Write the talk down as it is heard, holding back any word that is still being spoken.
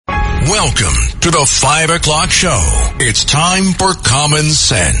Welcome to the 5 o'clock show. It's time for Common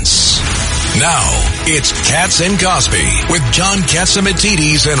Sense. Now, it's Katz and Cosby with John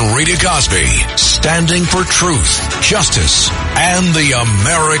Katzimatidis and Rita Cosby, standing for truth, justice, and the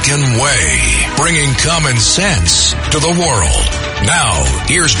American way, bringing common sense to the world. Now,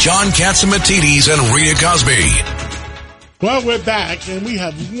 here's John Katzimatidis and Rita Cosby. Well, we're back, and we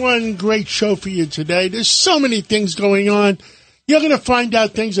have one great show for you today. There's so many things going on. You're going to find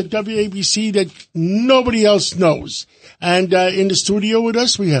out things at WABC that nobody else knows. And in the studio with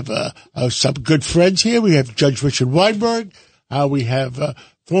us, we have some good friends here. We have Judge Richard Weinberg. We have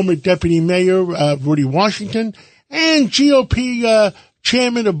former Deputy Mayor Rudy Washington, and GOP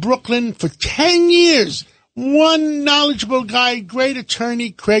Chairman of Brooklyn for 10 years. One knowledgeable guy, great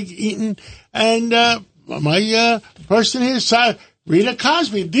attorney, Craig Eaton, and my person here, Rita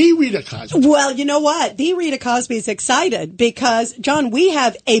Cosby, the Rita Cosby. Well, you know what? The Rita Cosby is excited because, John, we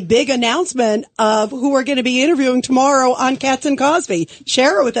have a big announcement of who we're going to be interviewing tomorrow on Katz and Cosby.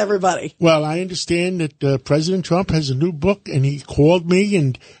 Share it with everybody. Well, I understand that President Trump has a new book, and he called me,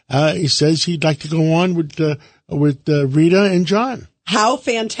 and he says he'd like to go on with Rita and John. How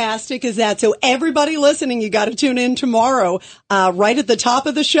fantastic is that? So everybody listening, you got to tune in tomorrow. Right at the top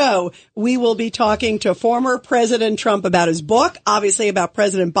of the show, we will be talking to former President Trump about his book, obviously about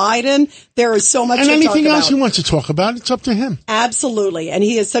President Biden. There is so much to talk about. And anything else he wants to talk about, it's up to him. Absolutely. And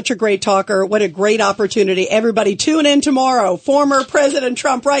he is such a great talker. What a great opportunity. Everybody tune in tomorrow. Former President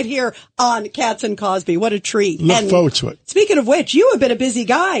Trump right here on Katz and Cosby. What a treat. Look forward to it. Speaking of which, you have been a busy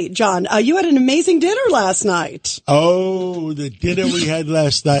guy, John. You had an amazing dinner last night. Oh, the dinner we had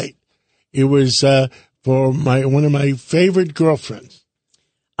last night. It was for one of my favorite girlfriends.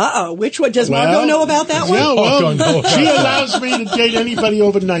 Uh-oh. Which one? Does Margot know about that one? Yeah, well, she allows me to date anybody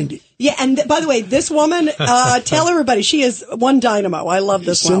over 90. Yeah, and by the way, this woman, tell everybody, she is one dynamo. I love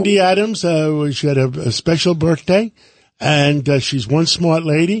this one. Cindy Adams, she had a special birthday, and she's one smart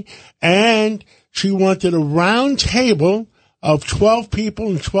lady, and she wanted a round table of 12 people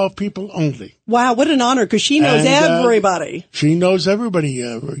and 12 people only. Wow, what an honor, because she knows everybody. She knows everybody.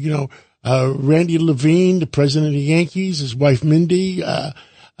 Randy Levine, the president of the Yankees, his wife Mindy,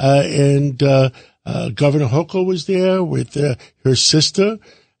 and Governor Hochul was there with her sister,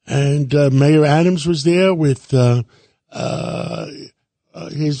 and Mayor Adams was there with his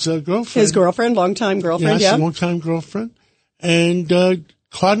girlfriend. His girlfriend, longtime girlfriend, yes, longtime girlfriend, and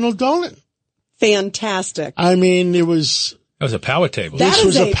Cardinal Dolan. Fantastic. I mean, it was... That was a power table. That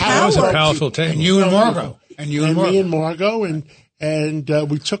was a powerful table. And you and Margot. Me and Margot. And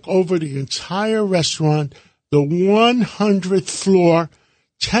we took over the entire restaurant, the 100th floor,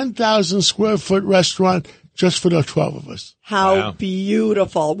 10,000 square foot restaurant, just for the 12 of us. How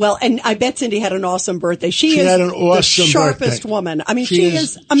beautiful. Well, and I bet Cindy had an awesome birthday. She is had an awesome the sharpest birthday. Woman. I mean, she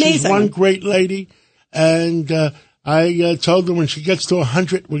is amazing. She's one great lady. And I told her when she gets to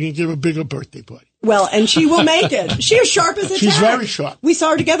 100, we're going to give her a bigger birthday party. Well, and she will make it. She is sharp as a tack. She's very sharp. We saw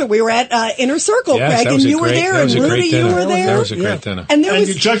her together. We were at Inner Circle, yes, Craig, and you were there, and Rudy, you were there. That was a great dinner. And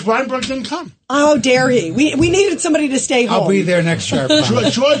Judge Weinberg didn't come. Oh, dare he? We needed somebody to stay home. I'll be there next year.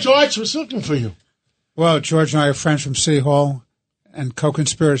 George Arts was looking for you. Well, George and I are friends from City Hall and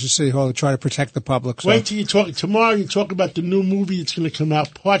co-conspirators at City Hall to try to protect the public. So. Wait till you talk. Tomorrow you talk about the new movie that's going to come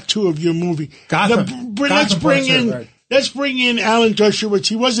out, part 2 of your movie. Gotham. Let's bring in Alan Dershowitz.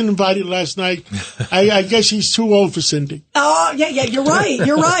 He wasn't invited last night. I guess he's too old for Cindy. Oh, yeah, you're right.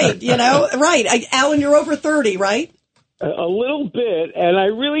 You're right. Right. Alan, you're over 30, right? A little bit, and I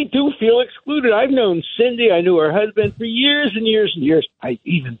really do feel excluded. I've known Cindy. I knew her husband for years and years and years. I've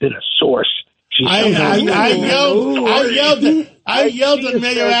even been a source. I yelled at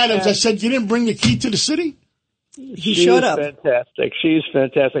Mayor Adams. I said, "You didn't bring the key to the city." He showed up. Fantastic. She's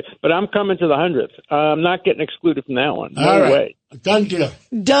fantastic. But I'm coming to the 100th. I'm not getting excluded from that one. No way. Done deal.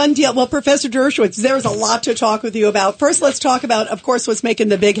 Done deal. Well, Professor Dershowitz, there's a lot to talk with you about. First, let's talk about, of course, what's making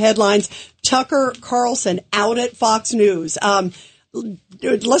the big headlines. Tucker Carlson out at Fox News.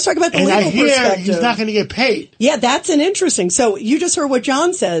 Let's talk about the legal perspective. He's not going to get paid. Yeah, that's an interesting. So you just heard what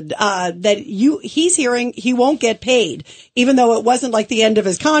John said, that he's hearing he won't get paid, even though it wasn't like the end of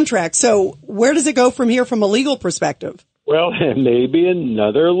his contract. So where does it go from here from a legal perspective? Well, maybe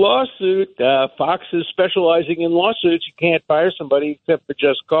another lawsuit. Fox is specializing in lawsuits. You can't fire somebody except for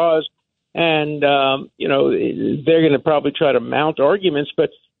just cause. And, they're going to probably try to mount arguments, but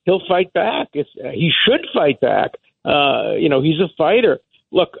he'll fight back. He should fight back. He's a fighter.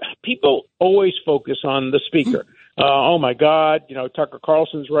 Look, people always focus on the speaker. Oh, my God, Tucker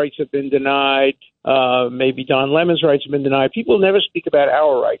Carlson's rights have been denied. Maybe Don Lemon's rights have been denied. People never speak about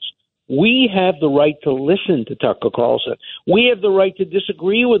our rights. We have the right to listen to Tucker Carlson. We have the right to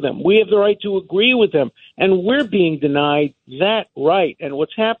disagree with him. We have the right to agree with him. And we're being denied that right. And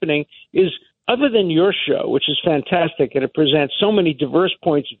what's happening is, other than your show, which is fantastic, and it presents so many diverse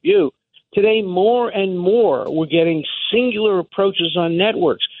points of view, today more and more we're getting singular approaches on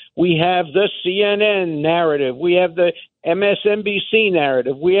networks. We have the CNN narrative. We have the MSNBC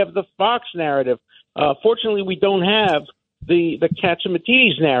narrative. We have the Fox narrative. Fortunately, we don't have the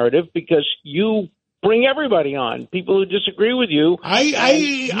Katzimatidis narrative, because you bring everybody on, people who disagree with you.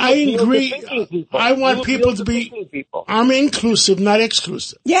 I agree. I want people to be. I'm inclusive, not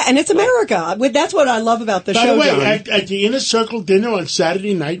exclusive. Yeah, and it's America. That's what I love about the show. By the way, John. at the Inner Circle dinner on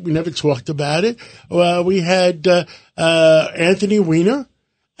Saturday night, we never talked about it. We had Anthony Weiner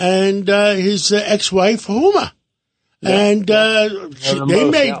and his ex-wife Huma. And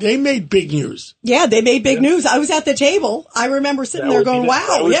they made big news. Yeah, they made big news. I was at the table. I remember sitting there going, "Wow,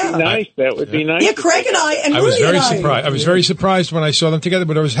 that would be nice. That would be nice." Yeah, Craig and I and I was Rudy very and I. surprised. I was very surprised when I saw them together,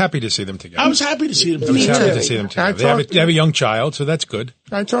 but I was happy to see them together. I was happy to see them. I was happy to see them together. They have a young child, so that's good.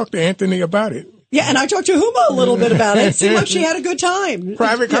 I talked to Anthony about it. Yeah, and I talked to Huma a little bit about it. It seemed like she had a good time.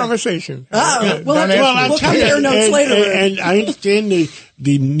 Private conversation. We'll compare notes later. And I understand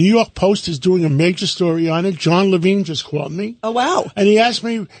the New York Post is doing a major story on it. John Levine just called me. Oh, wow. And he asked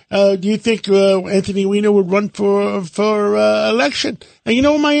me, do you think Anthony Weiner would run for election? And you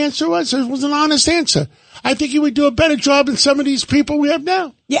know what my answer was? It was an honest answer. I think he would do a better job than some of these people we have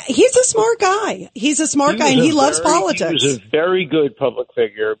now. Yeah, he's a smart guy. He's a smart guy, and he loves politics. He was a very good public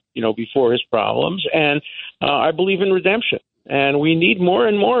figure, before his problems, and I believe in redemption. And we need more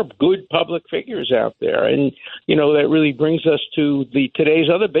and more good public figures out there. And, that really brings us to today's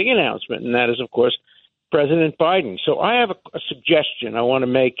other big announcement, and that is, of course, President Biden. So I have a suggestion I want to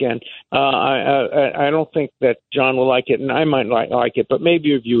make, and I don't think that John will like it, and I might like it, but maybe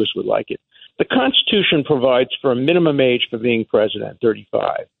your viewers would like it. The Constitution provides for a minimum age for being president,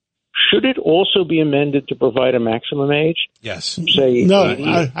 35. Should it also be amended to provide a maximum age? Yes. Say no, 80,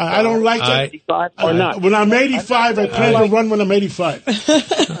 I don't like it. 85 or not. When I'm 85, I plan to run when I'm 85.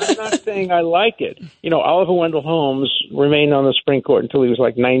 I'm not saying I like it. Oliver Wendell Holmes remained on the Supreme Court until he was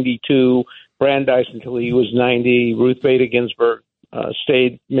like 92, Brandeis until he was 90, Ruth Bader Ginsburg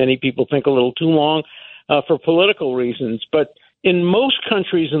stayed, many people think, a little too long for political reasons. But in most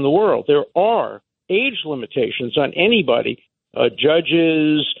countries in the world, there are age limitations on anybody,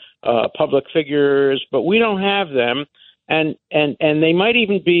 judges, public figures, but we don't have them. And they might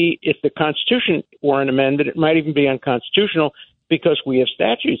even be, if the Constitution weren't amended, it might even be unconstitutional because we have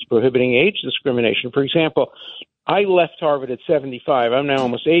statutes prohibiting age discrimination. For example, I left Harvard at 75. I'm now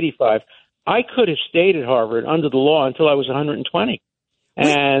almost 85. I could have stayed at Harvard under the law until I was 120.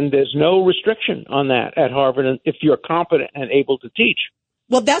 And there's no restriction on that at Harvard if you're competent and able to teach.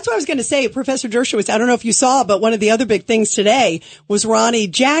 Well, that's what I was going to say, Professor Dershowitz. I don't know if you saw, but one of the other big things today was Ronnie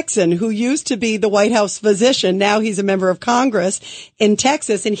Jackson, who used to be the White House physician. Now he's a member of Congress in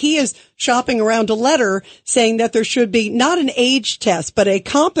Texas, and he is shopping around a letter saying that there should be not an age test, but a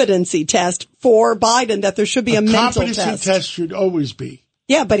competency test for Biden, that there should be a mental test. Competency test should always be.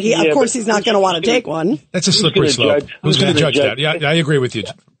 Yeah, but of course, he's not going to want to take one. That's a slippery slope. Who's going to judge that? Yeah, I agree with you,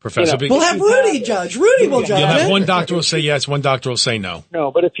 Professor. We'll have Rudy judge. Rudy will judge You'll have it. one doctor will say yes, one doctor will say no.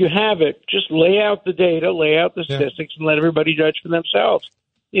 No, but if you have it, just lay out the data, lay out the statistics, and let everybody judge for themselves.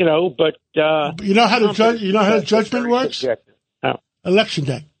 But you know how the judge, how the judgment works? Oh. Election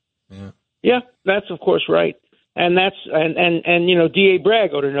day. Yeah, that's of course right, and that's and D.A.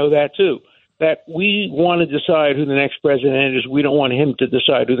 Bragg ought to know that too. That we want to decide who the next president is. We don't want him to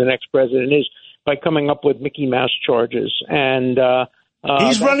decide who the next president is by coming up with Mickey Mouse charges. And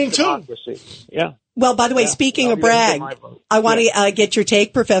he's running too. Yeah. Well, by the way, speaking of Bragg, I want to get your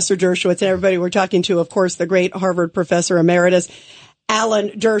take, Professor Dershowitz, and everybody we're talking to, of course, the great Harvard professor emeritus, Alan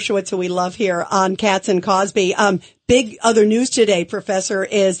Dershowitz, who we love here on Katz and Cosby. Big other news today, Professor,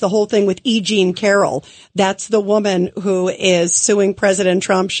 is the whole thing with E. Jean Carroll. That's the woman who is suing President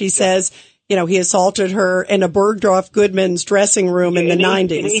Trump. She says, he assaulted her in a Bergdorf Goodman's dressing room in the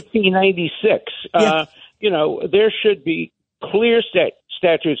 90s. In 1896. Yeah. There should be clear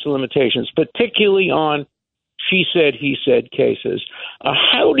statutes of limitations, particularly on she said, he said cases.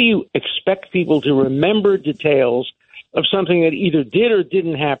 How do you expect people to remember details of something that either did or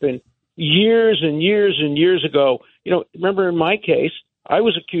didn't happen years and years and years ago? Remember in my case, I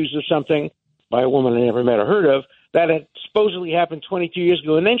was accused of something by a woman I never met or heard of that had supposedly happened 22 years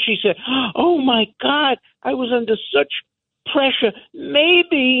ago. And then she said, oh, my God, I was under such pressure.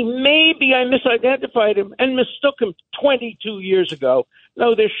 Maybe I misidentified him and mistook him 22 years ago.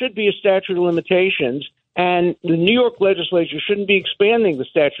 No, there should be a statute of limitations. And the New York legislature shouldn't be expanding the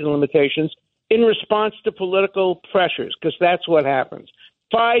statute of limitations in response to political pressures, because that's what happens.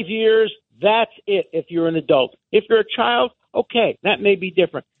 5 years, that's it if you're an adult. If you're a child, okay, that may be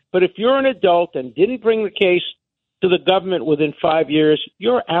different. But if you're an adult and didn't bring the case to the government within 5 years,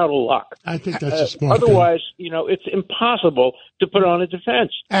 you're out of luck. I think that's a smart thing. Otherwise, it's impossible to put on a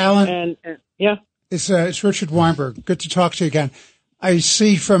defense. Alan, yeah, it's Richard Weinberg. Good to talk to you again. I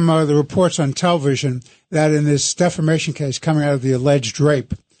see from the reports on television that in this defamation case coming out of the alleged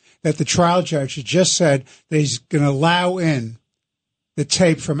rape, that the trial judge had just said that he's going to allow in the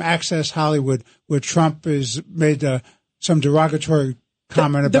tape from Access Hollywood where Trump has made some derogatory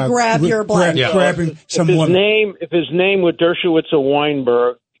comment about grab your blanket. Grabbing some woman. If his name were Dershowitz or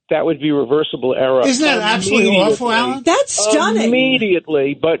Weinberg, that would be reversible error. Isn't that absolutely awful, Alan? That's stunning.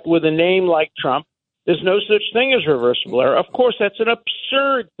 Immediately, but with a name like Trump, there's no such thing as reversible error. Of course, that's an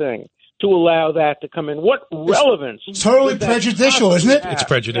absurd thing to allow that to come in. What relevance? It's totally prejudicial, isn't it? It's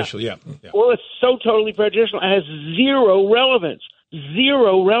prejudicial, yeah. Well, it's so totally prejudicial and has zero relevance.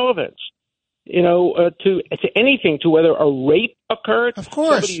 Zero relevance. To anything, to whether a rape occurred. Of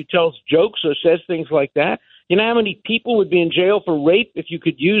course. Somebody who tells jokes or says things like that. You know how many people would be in jail for rape if you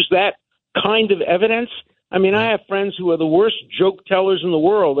could use that kind of evidence? I mean, I have friends who are the worst joke tellers in the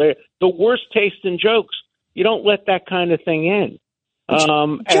world. They're the worst taste in jokes. You don't let that kind of thing in.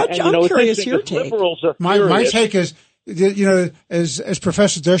 Judge, I'm curious your take. My take is, as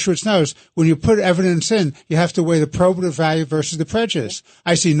Professor Dershowitz knows, when you put evidence in, you have to weigh the probative value versus the prejudice.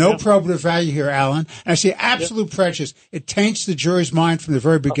 I see no probative value here, Alan, and I see absolute prejudice. It taints the jury's mind from the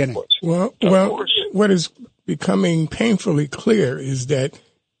very beginning. Well, what is becoming painfully clear is that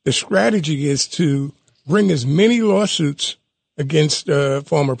the strategy is to bring as many lawsuits against the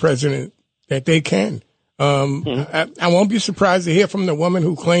former president that they can. I won't be surprised to hear from the woman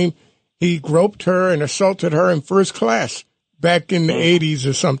who claimed he groped her and assaulted her in first class back in the 80s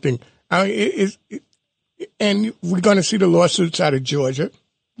or something. And we're going to see the lawsuits out of Georgia,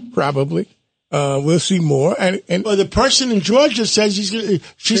 probably. We'll see more. Well, the person in Georgia says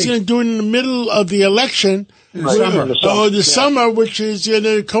she's going to do it in the middle of the election. The summer, which is going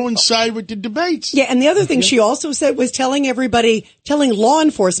to coincide with the debates. Yeah, and the other thing she also said was telling law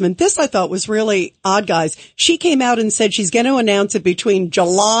enforcement, this I thought was really odd, guys. She came out and said she's going to announce it between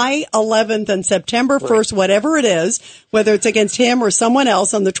July 11th and September 1st, whatever it is, whether it's against him or someone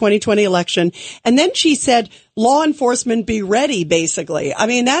else on the 2020 election. And then she said, law enforcement be ready, basically. I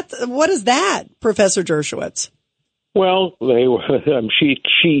mean, what is that, Professor Dershowitz? Well,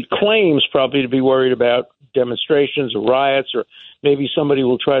 she claims probably to be worried about demonstrations or riots, or maybe somebody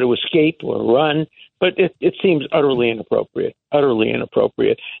will try to escape or run. But it seems utterly inappropriate.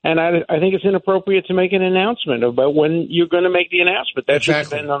 And I think it's inappropriate to make an announcement about when you're going to make the announcement. That should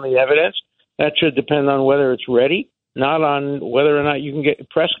depend on the evidence. That should depend on whether it's ready, not on whether or not you can get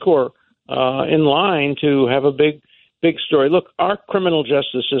press corps in line to have a big story. Look, our criminal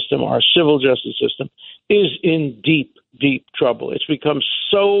justice system, our civil justice system, is in deep, deep trouble. It's become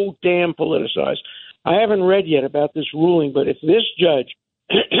so damn politicized. I haven't read yet about this ruling, but if this judge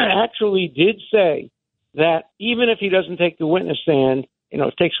actually did say that even if he doesn't take the witness stand,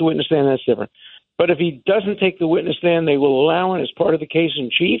 takes the witness stand, that's different. But if he doesn't take the witness stand, they will allow it as part of the case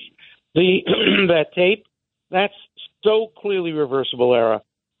in chief. That tape, that's so clearly reversible error.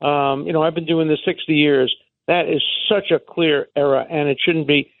 I've been doing this 60 years. That is such a clear error, and it shouldn't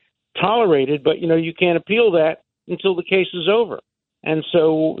be tolerated. But, you can't appeal that until the case is over. And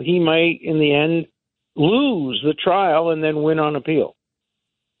so he might, in the end, lose the trial and then win on appeal.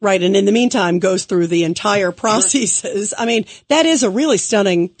 Right. And in the meantime, goes through the entire processes. I mean, that is a really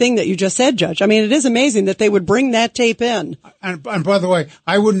stunning thing that you just said, Judge. I mean, it is amazing that they would bring that tape in. And by the way,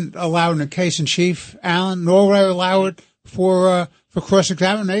 I wouldn't allow it in a case in chief, Alan, nor would I allow it for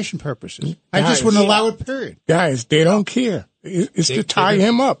cross-examination purposes. I just wouldn't allow it, period. Guys, they don't care. It's to tie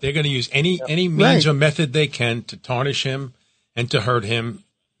him up. They're going to use any means or method they can to tarnish him and to hurt him,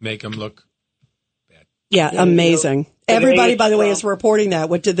 make him look bad. Yeah, amazing. Everybody, by the way, is reporting that.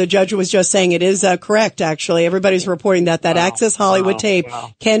 What the judge was just saying, it is correct, actually. Everybody's reporting that Access Hollywood tape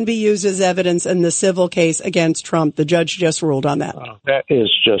can be used as evidence in the civil case against Trump. The judge just ruled on that. That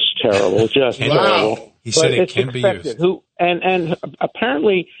is just terrible. Terrible. He said it can be used. And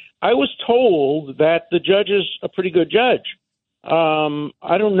apparently, I was told that the judge is a pretty good judge.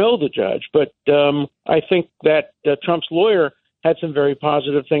 I don't know the judge, but I think that Trump's lawyer had some very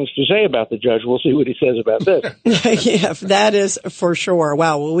positive things to say about the judge. We'll see what he says about this. Yeah, that is for sure.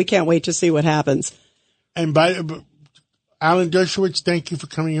 Wow. Well, we can't wait to see what happens. And Alan Dershowitz, thank you for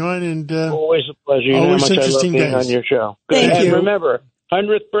coming on. And always a pleasure. You know how much I love being on your show. Thank you. And remember,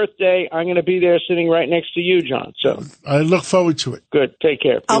 100th birthday. I'm going to be there sitting right next to you, John. So I look forward to it. Good. Take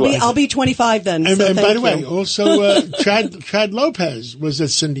care. I'll be 25 then. And, so and by thank the way, you. also Chad Lopez was at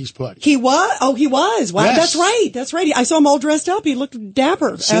Cindy's party. He was. Oh, he was. Wow, Yes. that's right. That's right. I saw him all dressed up. He looked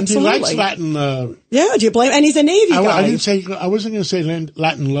dapper. Cindy Absolutely. likes Latin. Yeah. Do you blame? And he's a Navy guy. I didn't say. I wasn't going to say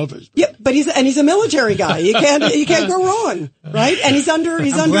Latin lovers. Yeah, but he's a military guy. You can't go wrong, right? And he's I'm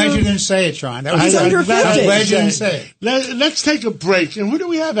glad you didn't say it, Sean. That was He's under I'm 50. glad you didn't say it. Let's take a break. And who do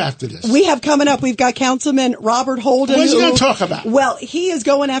we have after this? We have coming up, we've got Councilman Robert Holden. What's he going to talk about? Well, he is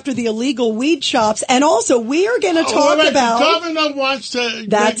going after the illegal weed shops, and also we are going to talk about. The governor wants to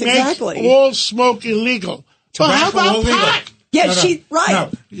That's make exactly. all smoke illegal. Well, how Tobacco about illegal. pot? Yeah,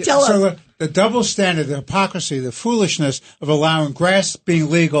 right. No. Tell So us. the double standard, the hypocrisy, the foolishness of allowing grass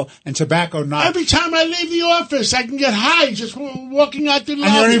being legal and tobacco not. Every time I leave the office, I can get high just walking out the lobby.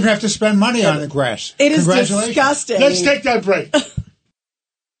 And you don't even have to spend money on the grass. It is Congratulations. disgusting. Let's take that break.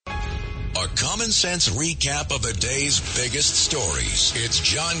 A common sense recap of the day's biggest stories. It's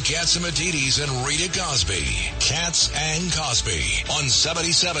John Catsimatidis and Rita Cosby. Cats and Cosby on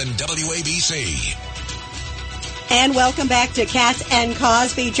 77 WABC. And welcome back to Cats and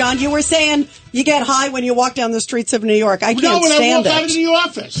Cosby. John, you were saying you get high when you walk down the streets of New York. I can't when I stand walk out of it. the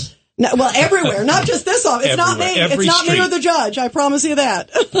office. No, well, everywhere, not just this office. It's not me. Everywhere. Every It's not me or street. the judge. I promise you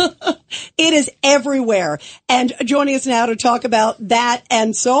that. It is everywhere. And joining us now to talk about that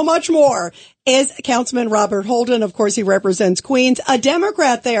and so much more is Councilman Robert Holden. Of course, he represents Queens, a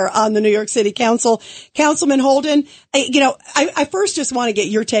Democrat there on the New York City Council. Councilman Holden, I first just want to get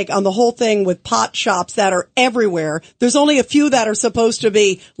your take on the whole thing with pot shops that are everywhere. There's only a few that are supposed to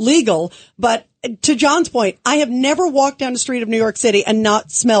be legal, but to John's point, I have never walked down the street of New York City and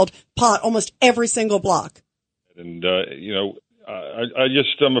not smelled pot almost every single block. And,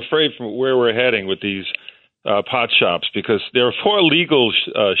 I'm afraid from where we're heading with these pot shops, because there are 4 legal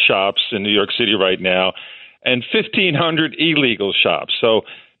shops in New York City right now and 1,500 illegal shops. So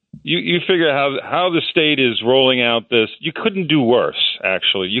you figure how the state is rolling out this. You couldn't do worse,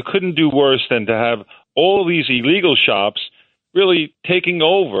 actually. You couldn't do worse than to have all these illegal shops really taking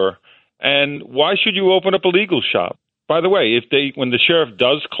over. And why should you open up a legal shop? By the way, when the sheriff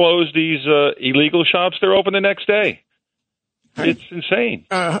does close these illegal shops, they're open the next day. It's insane.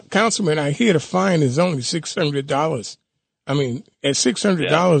 Councilman, I hear the fine is only $600. I mean, at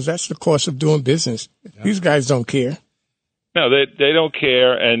 $600, that's the cost of doing business. Yeah. These guys don't care. No, they don't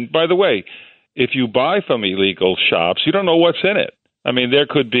care. And by the way, if you buy from illegal shops, you don't know what's in it. I mean, there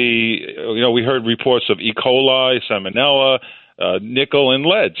could be, we heard reports of E. coli, salmonella, nickel, and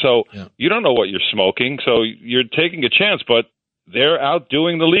lead. So you don't know what you're smoking. So you're taking a chance, but they're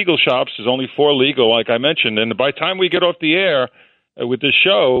outdoing the legal shops. There's only 4 legal, like I mentioned. And by the time we get off the air with this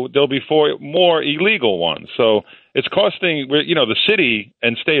show, there'll be 4 more illegal ones. So it's costing, the city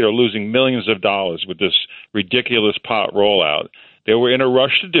and state are losing millions of dollars with this ridiculous pot rollout. They were in a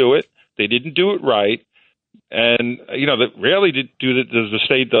rush to do it. They didn't do it right. And, rarely does the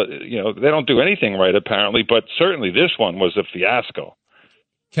state, they don't do anything right, apparently. But certainly this one was a fiasco.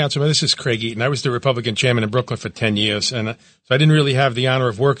 Councilman, this is Craig Eaton. I was the Republican chairman in Brooklyn for 10 years, and so I didn't really have the honor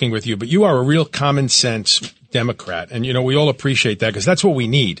of working with you. But you are a real common sense Democrat, and, we all appreciate that because that's what we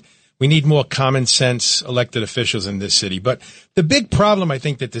need. We need more common sense elected officials in this city. But the big problem I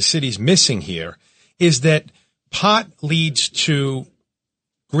think that the city's missing here is that pot leads to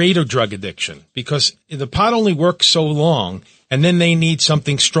greater drug addiction because the pot only works so long, and then they need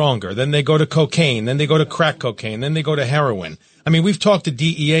something stronger. Then they go to cocaine, then they go to crack cocaine, then they go to heroin. I mean, we've talked to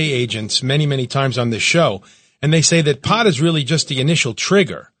DEA agents many, many times on this show, and they say that pot is really just the initial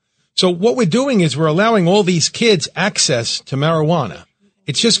trigger. So what we're doing is we're allowing all these kids access to marijuana.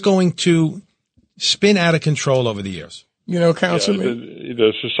 It's just going to spin out of control over the years. Yeah, Councilman.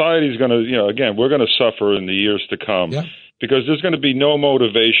 the society is going to, again, we're going to suffer in the years to come because there's going to be no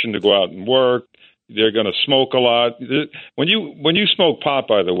motivation to go out and work. They're going to smoke a lot. When you smoke pot,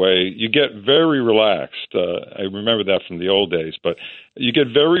 by the way, you get very relaxed. I remember that from the old days. But you get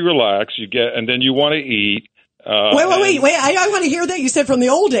very relaxed. And then you want to eat. Wait! I want to hear that. You said from the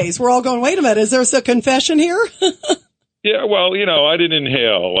old days. We're all going, wait a minute. Is there a confession here? Yeah, well, I didn't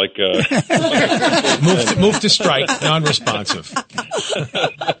inhale like. Move to strike, non-responsive. But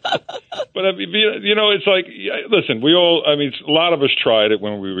it's like, listen, a lot of us tried it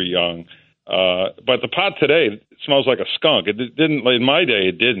when we were young. But the pot today smells like a skunk. It didn't in my day.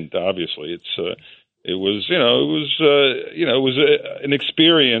 It didn't. Obviously, it was an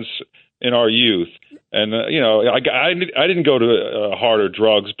experience in our youth, and I didn't go to harder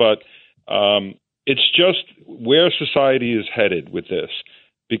drugs, but it's just where society is headed with this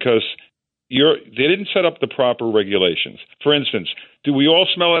because they didn't set up the proper regulations. For instance, Do we all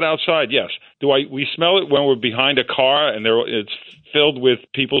smell it outside? Yes. We smell it when we're behind a car and it's filled with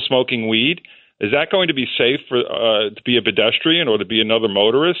people smoking weed? Is that going to be safe for to be a pedestrian or to be another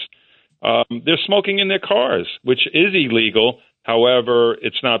motorist? They're smoking in their cars, which is illegal. However,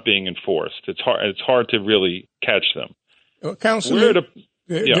 it's not being enforced. It's hard to really catch them. Councilman,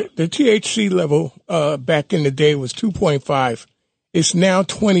 the THC level back in the day was 2.5. It's now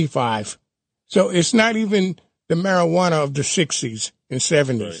 25. So it's not even the marijuana of the 60s and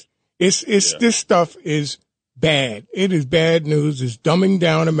 70s. Right. This stuff is bad. It is bad news. It's dumbing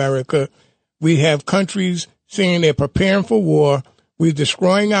down America. We have countries saying they're preparing for war. We're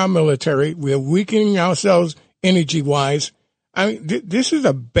destroying our military. We're weakening ourselves energy-wise. I mean, this is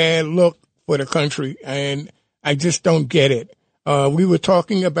a bad look for the country, and I just don't get it. We were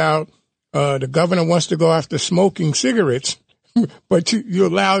talking about the governor wants to go after smoking cigarettes, but you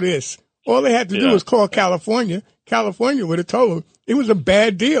allow this. All they had to do was call California. California would have told them it was a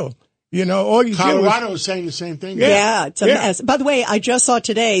bad deal. You know, all you Colorado is saying the same thing. Yeah, it's a mess. By the way, I just saw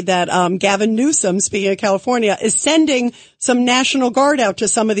today that Gavin Newsom, speaking of California, is sending some National Guard out to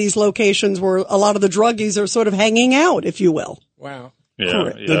some of these locations where a lot of the druggies are sort of hanging out, if you will. Wow.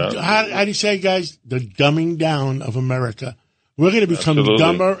 Yeah. How do you say, guys? The dumbing down of America. We're going to become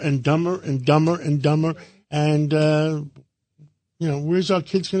dumber and dumber and dumber and dumber. And, where's our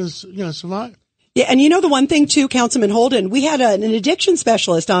kids going to survive? Yeah, and the one thing, too, Councilman Holden, we had an addiction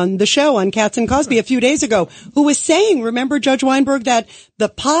specialist on the show on Katz and Cosby a few days ago who was saying, remember, Judge Weinberg, that the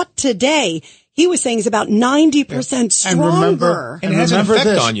pot today, he was saying, is about 90% stronger. And it has an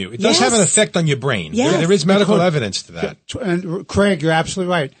effect on you. It does have an effect on your brain. Yes. There is medical evidence to that. And Craig, you're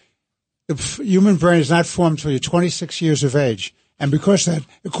absolutely right. The human brain is not formed until you're 26 years of age. And because of that,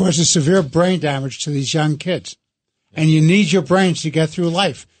 it causes severe brain damage to these young kids. And you need your brains to get through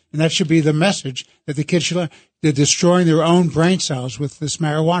life. And that should be the message that the kids should learn. They're destroying their own brain cells with this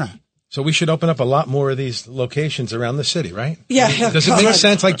marijuana. So we should open up a lot more of these locations around the city, right? Yeah. Does it make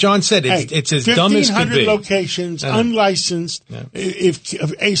sense? Like John said, it's as dumb as could be. 1,500 locations, unlicensed. Yeah. If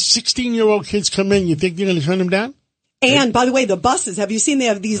a 16-year-old kids come in, you think you're going to turn them down? And by the way, the buses, have you seen they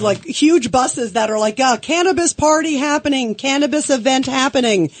have these like huge buses that are like cannabis party happening, cannabis event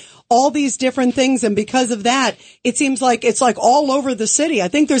happening, all these different things. And because of that, it seems like it's like all over the city. I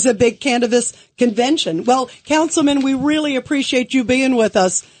think there's a big cannabis convention. Well, Councilman, we really appreciate you being with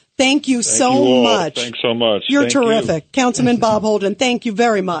us. Thank you so much. Thanks so much. You're terrific. Councilman Bob Holden, thank you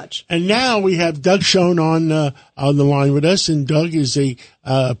very much. And now we have Doug Schoen on the line with us. And Doug is a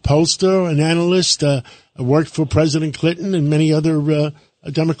pollster, an analyst, worked for President Clinton and many other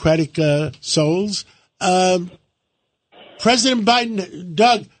Democratic souls. President Biden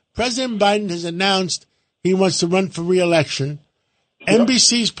has announced he wants to run for re-election. Yep.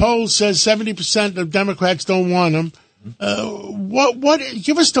 NBC's poll says 70% of Democrats don't want him.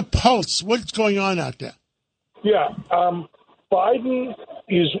 Give us the pulse. What's going on out there? Yeah. Biden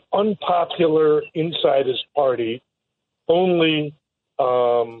is unpopular inside his party. Only,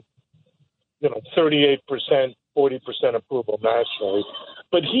 38%, 40% approval nationally.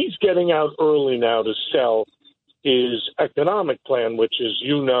 But he's getting out early now to sell his economic plan, which is,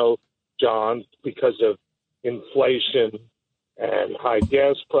 John, because of inflation and high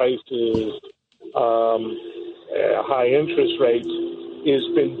gas prices, high interest rates, has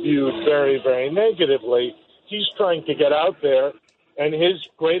been viewed very, very negatively. He's trying to get out there, and his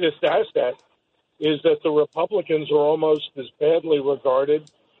greatest asset is that the Republicans are almost as badly regarded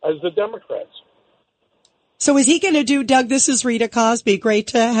as the Democrats. So is he going to do, Doug, this is Rita Cosby. Great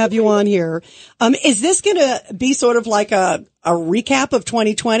to have you on here. Is this going to be sort of like a recap of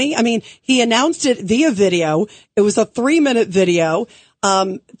 2020? I mean, he announced it via video. It was a 3-minute video.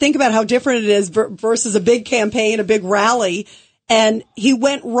 Think about how different it is versus a big campaign, a big rally. And he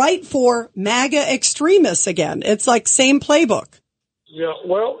went right for MAGA extremists again. It's like same playbook. Yeah,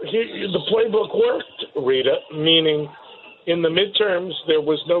 well, the playbook worked, Rita, meaning in the midterms, there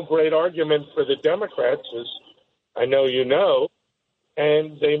was no great argument for the Democrats, as I know you know,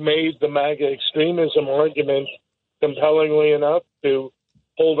 and they made the MAGA extremism argument compellingly enough to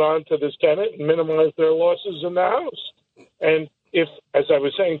hold on to the Senate and minimize their losses in the House. And if, as I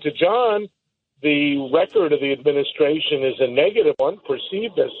was saying to John, the record of the administration is a negative one,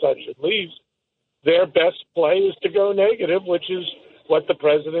 perceived as such at least, their best play is to go negative, which is what the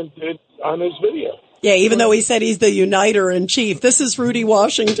president did on his video. Yeah, even though he said he's the uniter in chief. This is Rudy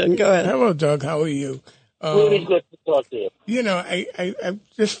Washington. Go ahead. Hello, Doug. How are you? Really good to talk to you. I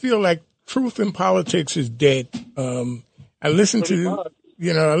just feel like truth in politics is dead. I listen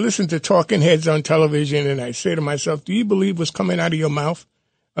to talking heads on television, and I say to myself, do you believe what's coming out of your mouth?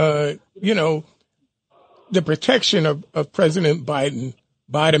 the protection of President Biden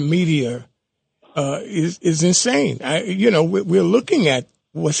by the media is insane. We're looking at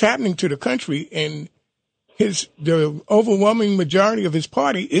what's happening to the country, and the overwhelming majority of his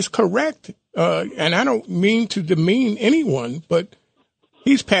party is correct. And I don't mean to demean anyone, but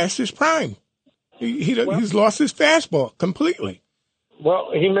he's past his prime. He's lost his fastball completely.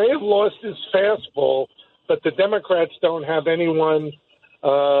 Well, he may have lost his fastball, but the Democrats don't have anyone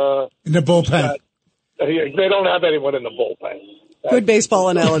in the bullpen. They don't have anyone in the bullpen. Good baseball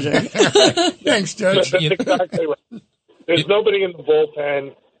analogy. Thanks, Judge. That's exactly right. There's nobody in the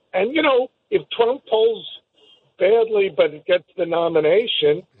bullpen. And, if Trump polls badly but gets the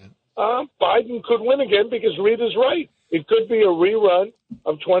nomination, Biden could win again because Reed is right. It could be a rerun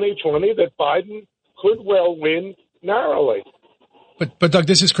of 2020 that Biden could well win narrowly. But Doug,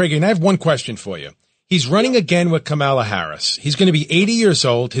 this is Craig, and I have one question for you. He's running again with Kamala Harris. He's going to be 80 years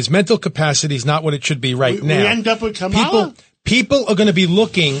old. His mental capacity is not what it should be now. We end up with Kamala? People are going to be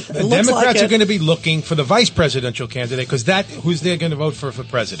looking, the Democrats like are going to be looking for the vice presidential candidate because who's they're going to vote for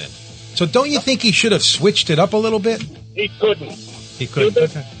president. So don't you think he should have switched it up a little bit? He couldn't. He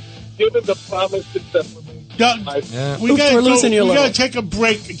couldn't. Given the promises that were made. Doug, we got to take a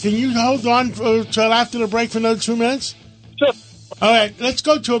break. Can you hold on till after the break for another 2 minutes? Sure. All right, let's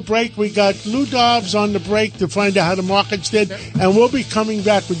go to a break. We got Lou Dobbs on the break to find out how the markets did, and we'll be coming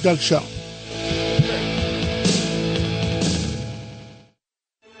back with Doug's show.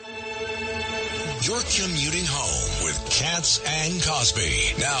 You're commuting home with Katz and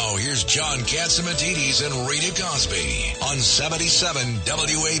Cosby. Now, here's John Katzimatidis and Rita Cosby on 77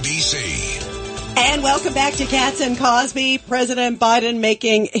 WABC. And welcome back to Katz and Cosby. President Biden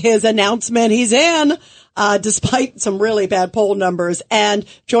making his announcement. He's in, despite some really bad poll numbers. And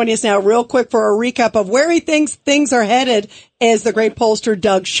joining us now real quick for a recap of where he thinks things are headed is the great pollster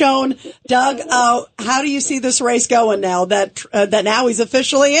Doug Schoen. Doug, how do you see this race going now that now he's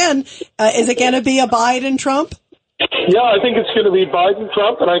officially in? Is it going to be a Biden-Trump? Yeah, I think it's going to be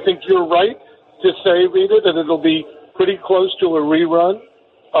Biden-Trump, and I think you're right to say, Rita, that it'll be pretty close to a rerun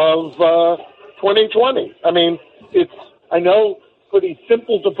of 2020. I mean, I know pretty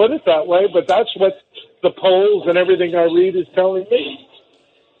simple to put it that way, but that's what the polls and everything I read is telling me.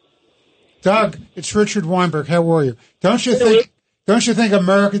 Doug, it's Richard Weinberg. How are you? Don't you think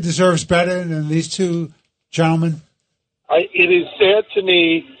America deserves better than these two gentlemen? It is sad to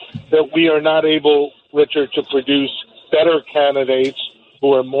me that we are not able, Richard, to produce better candidates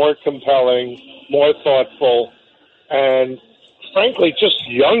who are more compelling, more thoughtful, and frankly, just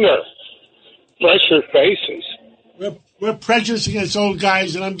younger, fresher faces. We're prejudiced against old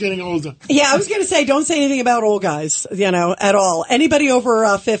guys, and I'm getting older. Yeah, I was going to say, don't say anything about old guys, at all. Anybody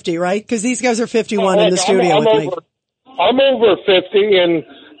over 50, right? Because these guys are 51 in the studio with me. I'm over 50, and,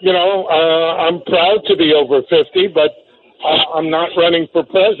 I'm proud to be over 50, but I'm not running for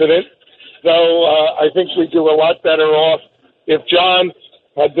president, though I think we do a lot better off if John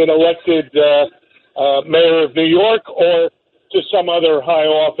had been elected mayor of New York or to some other high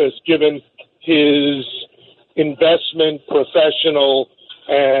office, given his investment, professional,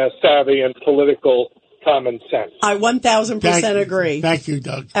 savvy, and political common sense. I 1,000% agree. Thank you,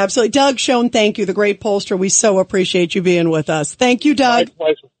 Doug. Absolutely. Doug Schoen, thank you. The great pollster. We so appreciate you being with us. Thank you, Doug. My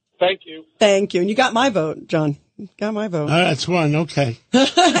pleasure. Thank you. Thank you. And you got my vote, John. Got my vote. That's one. Okay.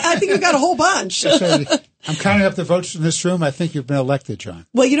 I think you got a whole bunch. I'm counting up the votes in this room. I think you've been elected, John.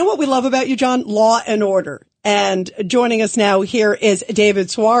 Well, you know what we love about you, John? Law and order. And joining us now here is David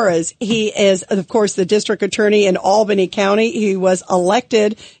Suarez. He is, of course, the district attorney in Albany County. He was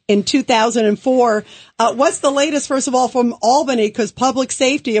elected in 2004. What's the latest, first of all, from Albany? Because public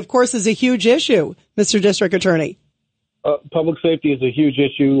safety, of course, is a huge issue, Mr. District Attorney. Public safety is a huge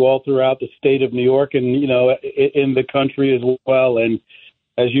issue all throughout the state of New York and, in the country as well. And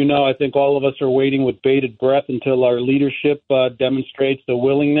as you know, I think all of us are waiting with bated breath until our leadership demonstrates the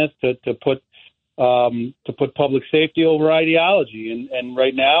willingness to put public safety over ideology. And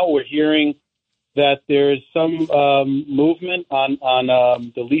right now we're hearing that there's some movement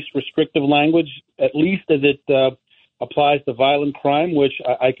on the least restrictive language, at least as it applies to violent crime, which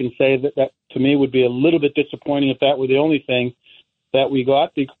I can say that to me would be a little bit disappointing if that were the only thing that we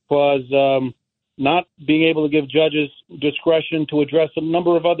got, because not being able to give judges discretion to address a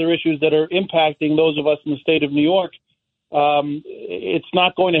number of other issues that are impacting those of us in the state of New York, it's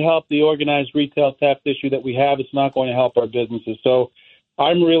not going to help the organized retail theft issue that we have. It's not going to help our businesses. So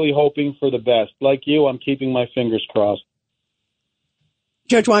I'm really hoping for the best. Like you, I'm keeping my fingers crossed.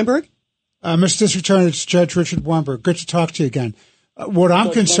 Judge Weinberg? Mr. District Attorney, it's Judge Richard Weinberg. Good to talk to you again. What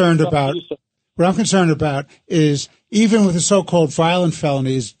I'm concerned about is even with the so-called violent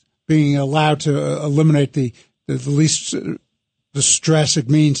felonies, being allowed to eliminate the least the stress it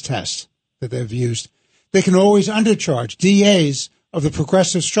means test that they've used. They can always undercharge. DAs of the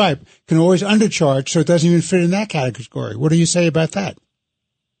progressive stripe can always undercharge, so it doesn't even fit in that category. What do you say about that?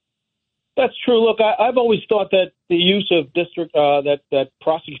 That's true. Look, I've always thought that the use of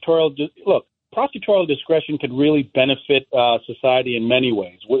prosecutorial discretion could really benefit society in many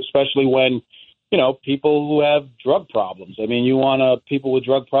ways, especially when, people who have drug problems. I mean, you want people with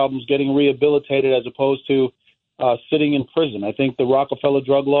drug problems getting rehabilitated as opposed to sitting in prison. I think the Rockefeller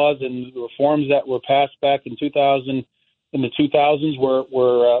drug laws and the reforms that were passed back in the 2000s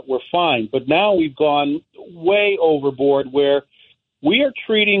were fine. But now we've gone way overboard where we are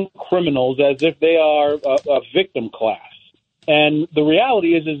treating criminals as if they are a victim class. And the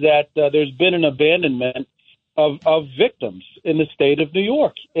reality is that there's been an abandonment of victims in the state of New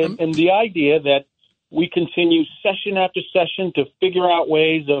York. And the idea that we continue session after session to figure out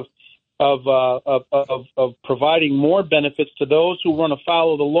ways of providing more benefits to those who run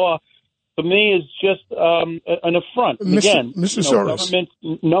afoul of the law, to me, is just an affront. Again, Mr. Soros, government's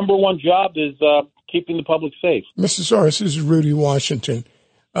number one job is keeping the public safe. Mr. Soros, this is Rudy Washington.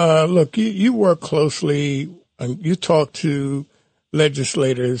 Look, you work closely and you talk to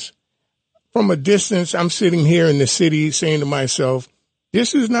legislators. From a distance, I'm sitting here in the city saying to myself,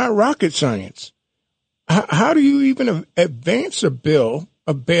 this is not rocket science. How do you even advance a bail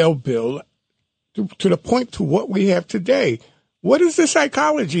bill to the point to what we have today? What is the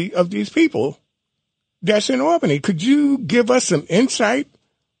psychology of these people that's in Albany? Could you give us some insight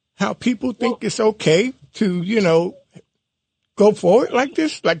how people think it's okay to, go forward like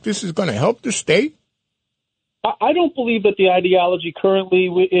this? Like this is going to help the state? I don't believe that the ideology currently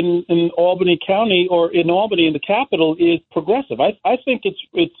in Albany County or in Albany in the capital is progressive. I think it's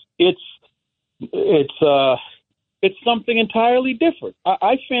something entirely different.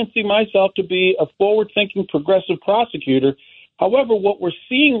 I fancy myself to be a forward-thinking progressive prosecutor. However, what we're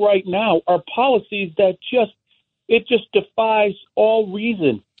seeing right now are policies that just defies all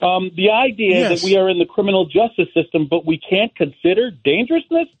reason. The idea that we are in the criminal justice system, but we can't consider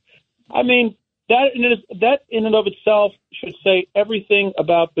dangerousness. I mean, that in and of itself should say everything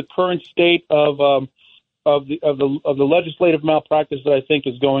about the current state of the legislative malpractice that I think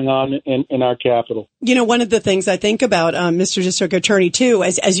is going on in our capital. One of the things I think about, Mr. District Attorney, too,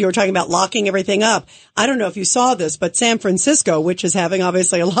 as you were talking about locking everything up, I don't know if you saw this, but San Francisco, which is having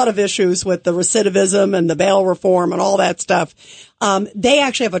obviously a lot of issues with the recidivism and the bail reform and all that stuff, they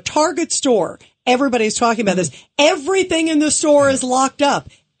actually have a Target store. Everybody's talking about this. Everything in the store is locked up.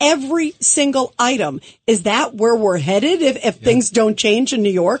 Every single item. Is that where we're headed if things don't change in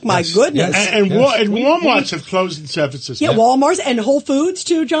New York? My goodness. And Walmarts have closed in San Francisco. Yeah, Walmart's and Whole Foods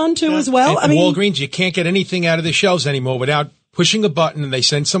too, John, as well. And Walgreens, you can't get anything out of the shelves anymore without pushing a button, and they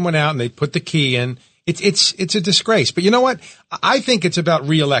send someone out and they put the key in. It's a disgrace. But you know what? I think it's about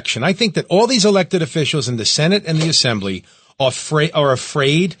re-election. I think that all these elected officials in the Senate and the Assembly are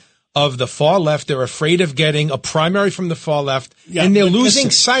afraid of the far left. They're afraid of getting a primary from the far left, and they're losing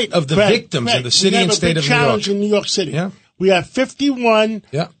sight of the victims in the city and state of New York. Challenge in New York City. Yeah. We have 51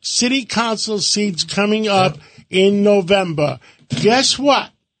 city council seats coming up in November. Guess what?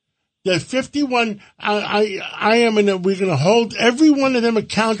 The 51, we're going to hold every one of them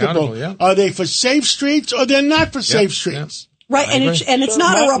accountable. Are they for safe streets or they're not for safe streets? Right, and it's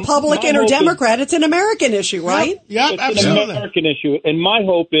not a Republican or Democrat; it's an American issue, right? Yeah, absolutely. It's an American issue, and my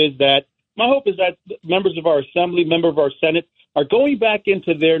hope is that members of our Assembly, members of our Senate, are going back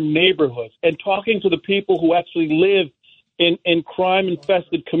into their neighborhoods and talking to the people who actually live in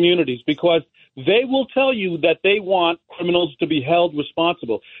crime-infested communities, because they will tell you that they want criminals to be held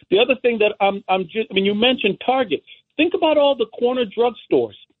responsible. The other thing that you mentioned Target. Think about all the corner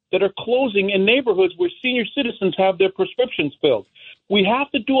drugstores that are closing in neighborhoods where senior citizens have their prescriptions filled. We have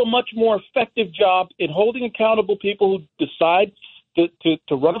to do a much more effective job in holding accountable people who decide to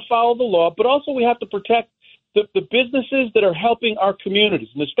run afoul of the law, but also we have to protect the businesses that are helping our communities,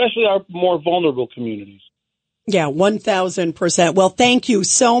 and especially our more vulnerable communities. Yeah, 1,000%. Well, thank you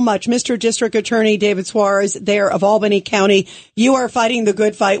so much, Mr. District Attorney David Suarez there of Albany County. You are fighting the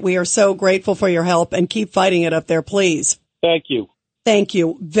good fight. We are so grateful for your help, and keep fighting it up there, please. Thank you. Thank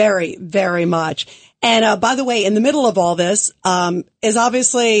you very, very much. And by the way, in the middle of all this is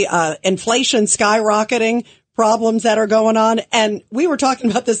obviously inflation skyrocketing, problems that are going on. And we were talking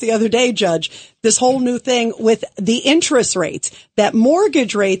about this the other day, Judge. this whole new thing with the interest rates, that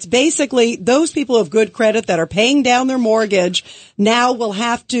mortgage rates, basically those people of good credit that are paying down their mortgage now will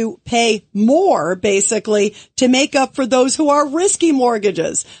have to pay more basically to make up for those who are risky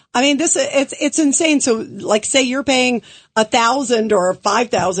mortgages. I mean, it's insane. So like say you're paying $1,000 or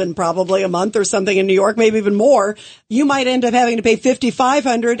 $5,000 probably a month or something in New York, maybe even more. You might end up having to pay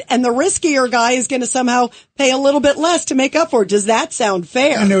 $5,500 and the riskier guy is going to somehow pay a little bit less to make up for it. Does that sound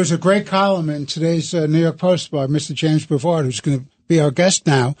fair? And there was a great column in today's New York Post by Mr. James Brevard, who's going to be our guest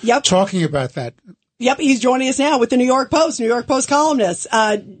now, talking about that. Yep, he's joining us now with the New York Post columnist.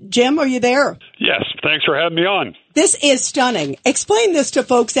 Jim, are you there? Yes, thanks for having me on. This is stunning. Explain this to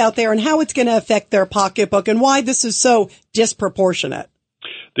folks out there and how it's going to affect their pocketbook and why this is so disproportionate.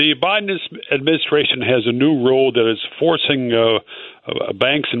 The Biden administration has a new rule that is forcing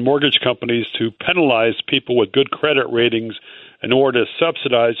banks and mortgage companies to penalize people with good credit ratings in order to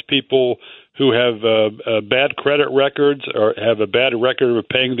subsidize people who have bad credit records or have a bad record of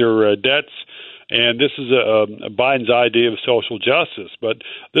paying their debts. And this is Biden's idea of social justice. But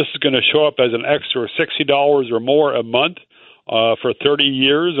this is going to show up as an extra $60 or more a month for 30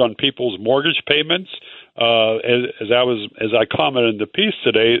 years on people's mortgage payments. As I commented in the piece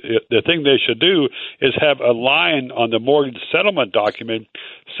today, the thing they should do is have a line on the mortgage settlement document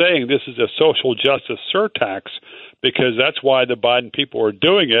saying this is a social justice surtax, because that's why the Biden people are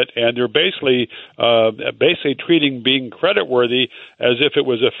doing it, and they're basically treating being creditworthy as if it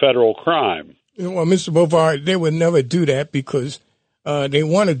was a federal crime. Well, Mr. Bovard, they would never do that because they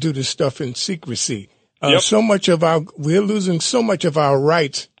want to do this stuff in secrecy. We're losing so much of our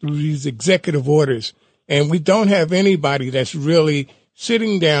rights through these executive orders, and we don't have anybody that's really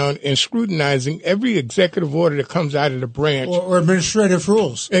sitting down and scrutinizing every executive order that comes out of the branch. Or administrative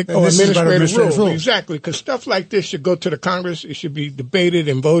rules. Administrative rules. Exactly, because stuff like this should go to the Congress. It should be debated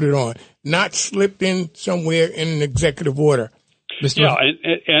and voted on, not slipped in somewhere in an executive order. Yeah,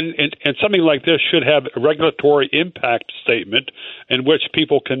 and something like this should have a regulatory impact statement in which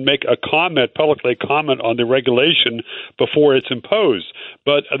people can make publicly comment on the regulation before it's imposed.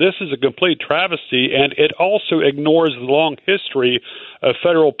 But this is a complete travesty, and it also ignores the long history of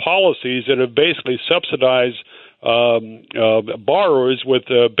federal policies that have basically subsidized borrowers with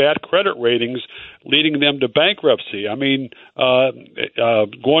bad credit ratings, leading them to bankruptcy. I mean,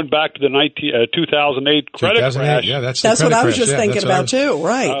 going back to the 2008 credit crash. Yeah, that's what I was just thinking about too.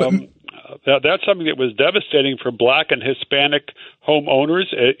 Right. That's something that was devastating for Black and Hispanic homeowners.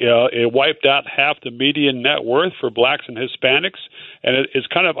 It wiped out half the median net worth for Blacks and Hispanics, and it's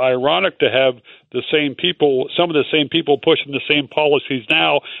kind of ironic to have some of the same people pushing the same policies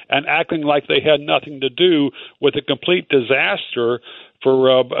now and acting like they had nothing to do with a complete disaster for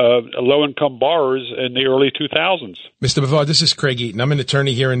low-income borrowers in the early 2000s. Mr. Bavard, this is Craig Eaton. I'm an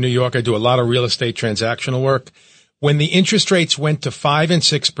attorney here in New York. I do a lot of real estate transactional work. When the interest rates went to 5 and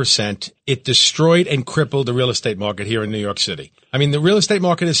 6%, it destroyed and crippled the real estate market here in New York City. I mean, the real estate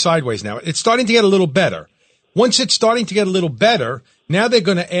market is sideways now. It's starting to get a little better. Once it's starting to get a little better, now they're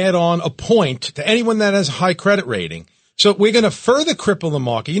going to add on a point to anyone that has a high credit rating. So we're going to further cripple the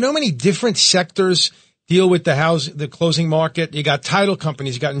market. You know how many different sectors deal with the closing market? You got title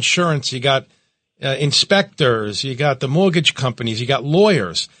companies, you got insurance, you got inspectors, you got the mortgage companies, you got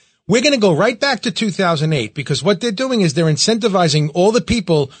lawyers. We're going to go right back to 2008 because what they're doing is they're incentivizing all the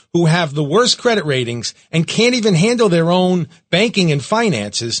people who have the worst credit ratings and can't even handle their own banking and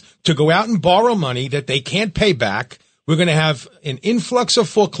finances to go out and borrow money that they can't pay back. We're going to have an influx of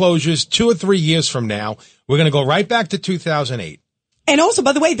foreclosures 2 or 3 years from now. We're going to go right back to 2008. And also,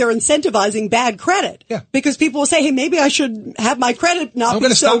 by the way, they're incentivizing bad credit. Yeah. Because people will say, hey, maybe I should have my credit not be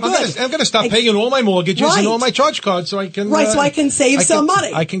so good. I'm going to stop paying all my mortgages and all my charge cards so I can... so I can save some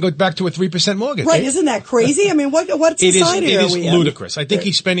money. I can go back to a 3% mortgage. Right. Isn't that crazy? I mean, what society are we in? It is ludicrous. I think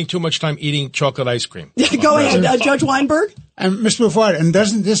he's spending too much time eating chocolate ice cream. Go ahead, Judge Weinberg. And Mr. Bavard, and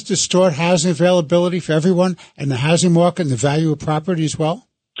doesn't this distort housing availability for everyone and the housing market and the value of property as well?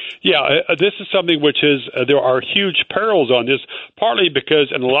 Yeah, this is something which is there are huge perils on this, partly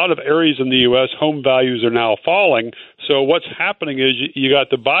because in a lot of areas in the U.S., home values are now falling. So what's happening is you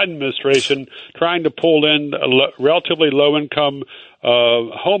got the Biden administration trying to pull in relatively low-income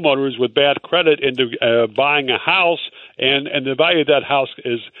homeowners with bad credit into buying a house, and the value of that house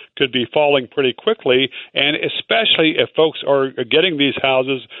could be falling pretty quickly, and especially if folks are getting these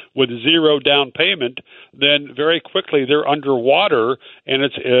houses with zero down payment, then very quickly they're underwater, and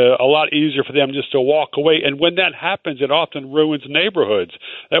it's a lot easier for them just to walk away. And when that happens, it often ruins neighborhoods.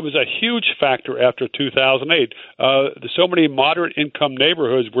 That was a huge factor after 2008. So many moderate income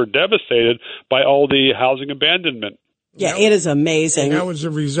neighborhoods were devastated by all the housing abandonment. Yeah, it is amazing. And that was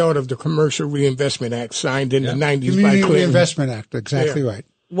a result of the Commercial Reinvestment Act signed in the 90s by Community Clinton. Reinvestment Act, exactly right.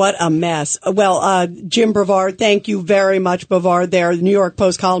 What a mess. Well, Jim Brevard, thank you very much, Brevard there, the New York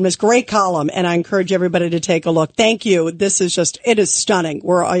Post columnist. Great column, and I encourage everybody to take a look. Thank you. This is it is stunning.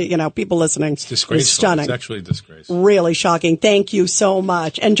 We're, people listening. It's disgraceful. It's stunning. It's actually disgraceful. Really shocking. Thank you so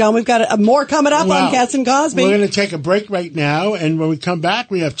much. And John, we've got more coming up on Katz and Cosby. We're going to take a break right now, and when we come back,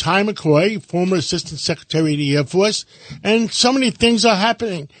 we have Ty McCoy, former Assistant Secretary of the Air Force, and so many things are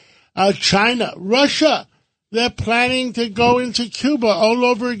happening. China, Russia. They're planning to go into Cuba all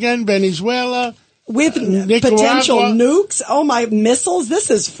over again, Venezuela. With potential nukes. Oh, my, missiles. This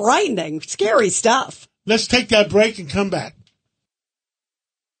is frightening. Scary stuff. Let's take that break and come back.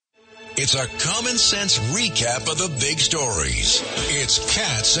 It's a common sense recap of the big stories. It's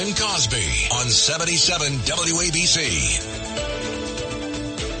Katz and Cosby on 77 WABC.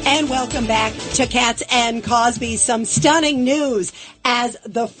 And welcome back to Katz and Cosby. Some stunning news as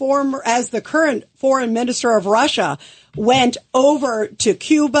the current foreign minister of Russia went over to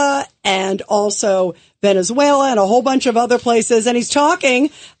Cuba and also Venezuela and a whole bunch of other places. And he's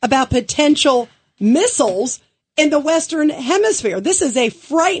talking about potential missiles in the Western Hemisphere. This is a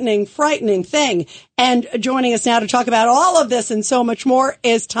frightening, frightening thing. And joining us now to talk about all of this and so much more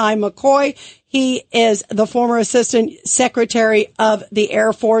is Ty McCoy. He is the former Assistant Secretary of the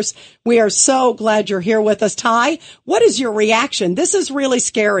Air Force. We are so glad you're here with us. Ty, what is your reaction? This is really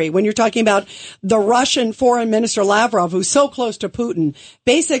scary when you're talking about the Russian Foreign Minister Lavrov, who's so close to Putin.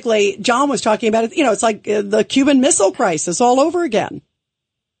 Basically, John was talking about it. It's like the Cuban Missile Crisis all over again.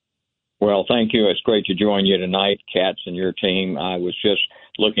 Well, thank you. It's great to join you tonight, Katz and your team. I was just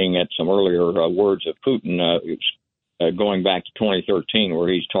looking at some earlier words of Putin going back to 2013, where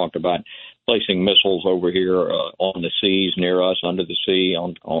he's talked about placing missiles over here on the seas near us, under the sea,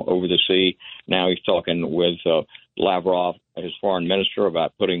 over the sea. Now he's talking with Lavrov, his foreign minister,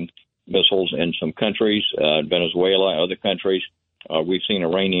 about putting missiles in some countries, Venezuela, other countries. We've seen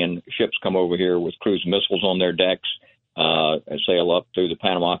Iranian ships come over here with cruise missiles on their decks, sail up through the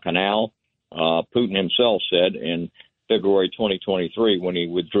Panama Canal. Putin himself said in February 2023, when he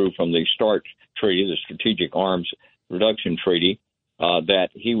withdrew from the START treaty, the Strategic Arms Reduction Treaty, that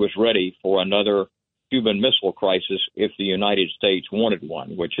he was ready for another Cuban Missile Crisis if the United States wanted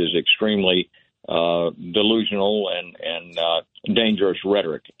one, which is extremely delusional and dangerous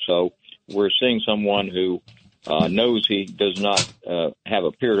rhetoric. So we're seeing someone who knows he does not have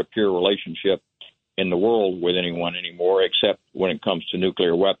a peer-to-peer relationship in the world with anyone anymore, except when it comes to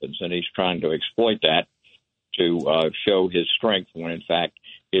nuclear weapons. And he's trying to exploit that to show his strength when, in fact,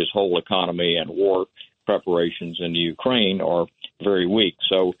 his whole economy and war preparations in Ukraine are very weak.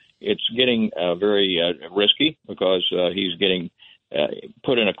 So it's getting very risky because he's getting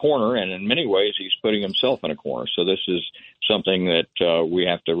put in a corner, and in many ways he's putting himself in a corner. So this is something that we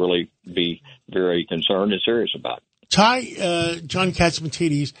have to really be very concerned and serious about. Ty, John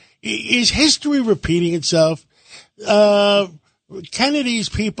Catsimatidis, is history repeating itself? Kennedy's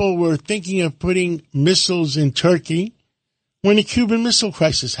people were thinking of putting missiles in Turkey when the Cuban Missile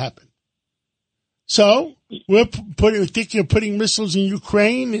Crisis happened. So we're thinking of putting missiles in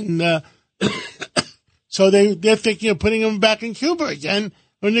Ukraine, and so they're thinking of putting them back in Cuba again,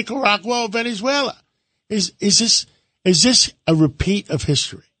 or Nicaragua, or Venezuela. Is this a repeat of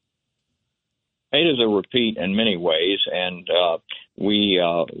history? It is a repeat in many ways, and we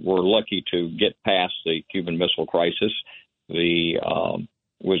were lucky to get past the Cuban Missile Crisis.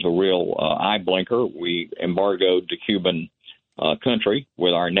 Was a real eye blinker. We embargoed the Cuban country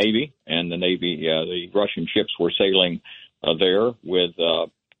with our Navy, and the Navy, the Russian ships were sailing there with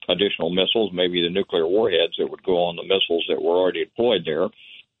additional missiles, maybe the nuclear warheads that would go on the missiles that were already deployed there.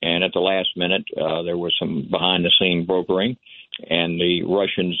 And at the last minute, there was some behind-the-scene brokering, and the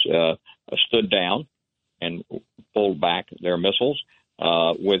Russians stood down and pulled back their missiles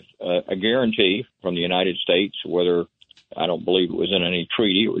with a guarantee from the United States, whether I don't believe it was in any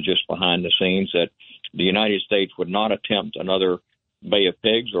treaty, it was just behind the scenes, that the United States would not attempt another Bay of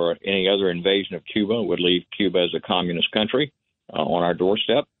Pigs or any other invasion of Cuba, would leave Cuba as a communist country on our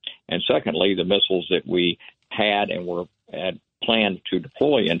doorstep. And secondly, the missiles that we had planned to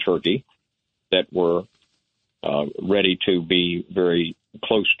deploy in Turkey that were ready to be very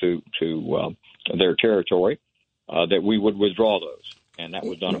close to their territory, that we would withdraw those. And that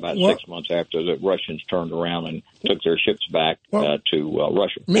was done about 6 months after the Russians turned around and took their ships back to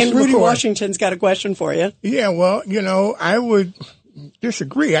Russia. And Rudy Washington's got a question for you. Yeah, well, I would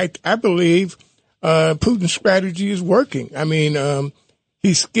disagree. I believe Putin's strategy is working. I mean,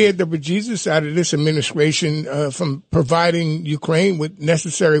 he scared the bejesus out of this administration from providing Ukraine with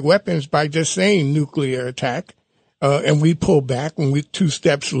necessary weapons by just saying nuclear attack. and we pull back when we're 2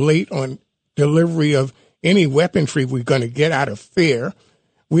 steps late on delivery of any weaponry we're going to get out of fear.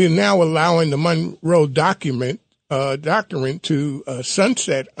 We are now allowing the Monroe doctrine to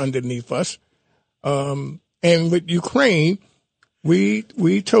sunset underneath us. And with Ukraine,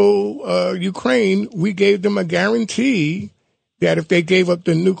 we told Ukraine, we gave them a guarantee that if they gave up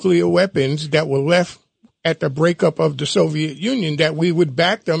the nuclear weapons that were left at the breakup of the Soviet Union, that we would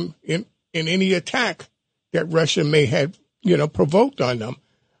back them in any attack that Russia may have, provoked on them.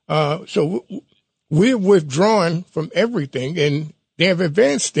 So we're withdrawn from everything, and they have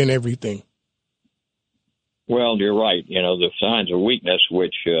advanced in everything. Well, you're right. The signs of weakness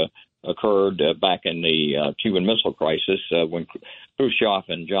which occurred back in the Cuban Missile Crisis when Khrushchev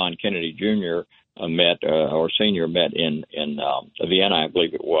and John Kennedy Jr. Senior met in Vienna, I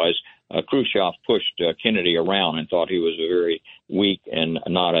believe it was. Khrushchev pushed Kennedy around and thought he was a very weak and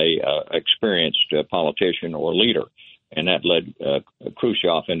not a experienced politician or leader. And that led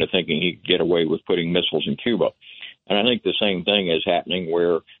Khrushchev into thinking he could get away with putting missiles in Cuba. And I think the same thing is happening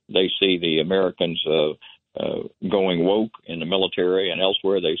where they see the Americans going woke in the military and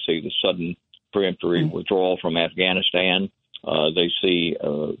elsewhere. They see the sudden peremptory withdrawal from Afghanistan. They see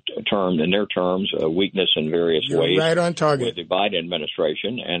in their terms weakness in various ways. Right on target with the Biden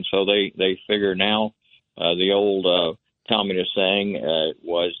administration, and so they figure now the old communist saying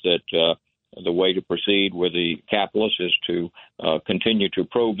was that the way to proceed with the capitalists is to continue to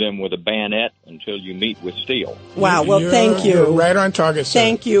probe them with a bayonet until you meet with steel. Wow. Well, thank you. You're right on target, sir.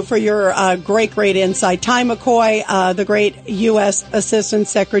 Thank you for your great insight. Ty McCoy, the great U.S. Assistant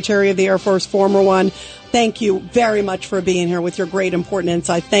Secretary of the Air Force, former one. Thank you very much for being here with your great, important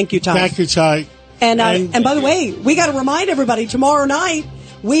insight. Thank you, Ty. Thank you, Ty. And by the way, we got to remind everybody, tomorrow night,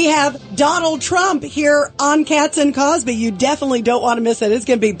 we have Donald Trump here on Katz and Cosby. You definitely don't want to miss it. It's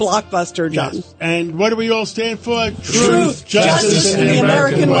going to be blockbuster, John. Yes. And what do we all stand for? Truth, justice, and the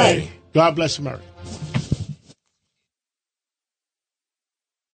American way. God bless America.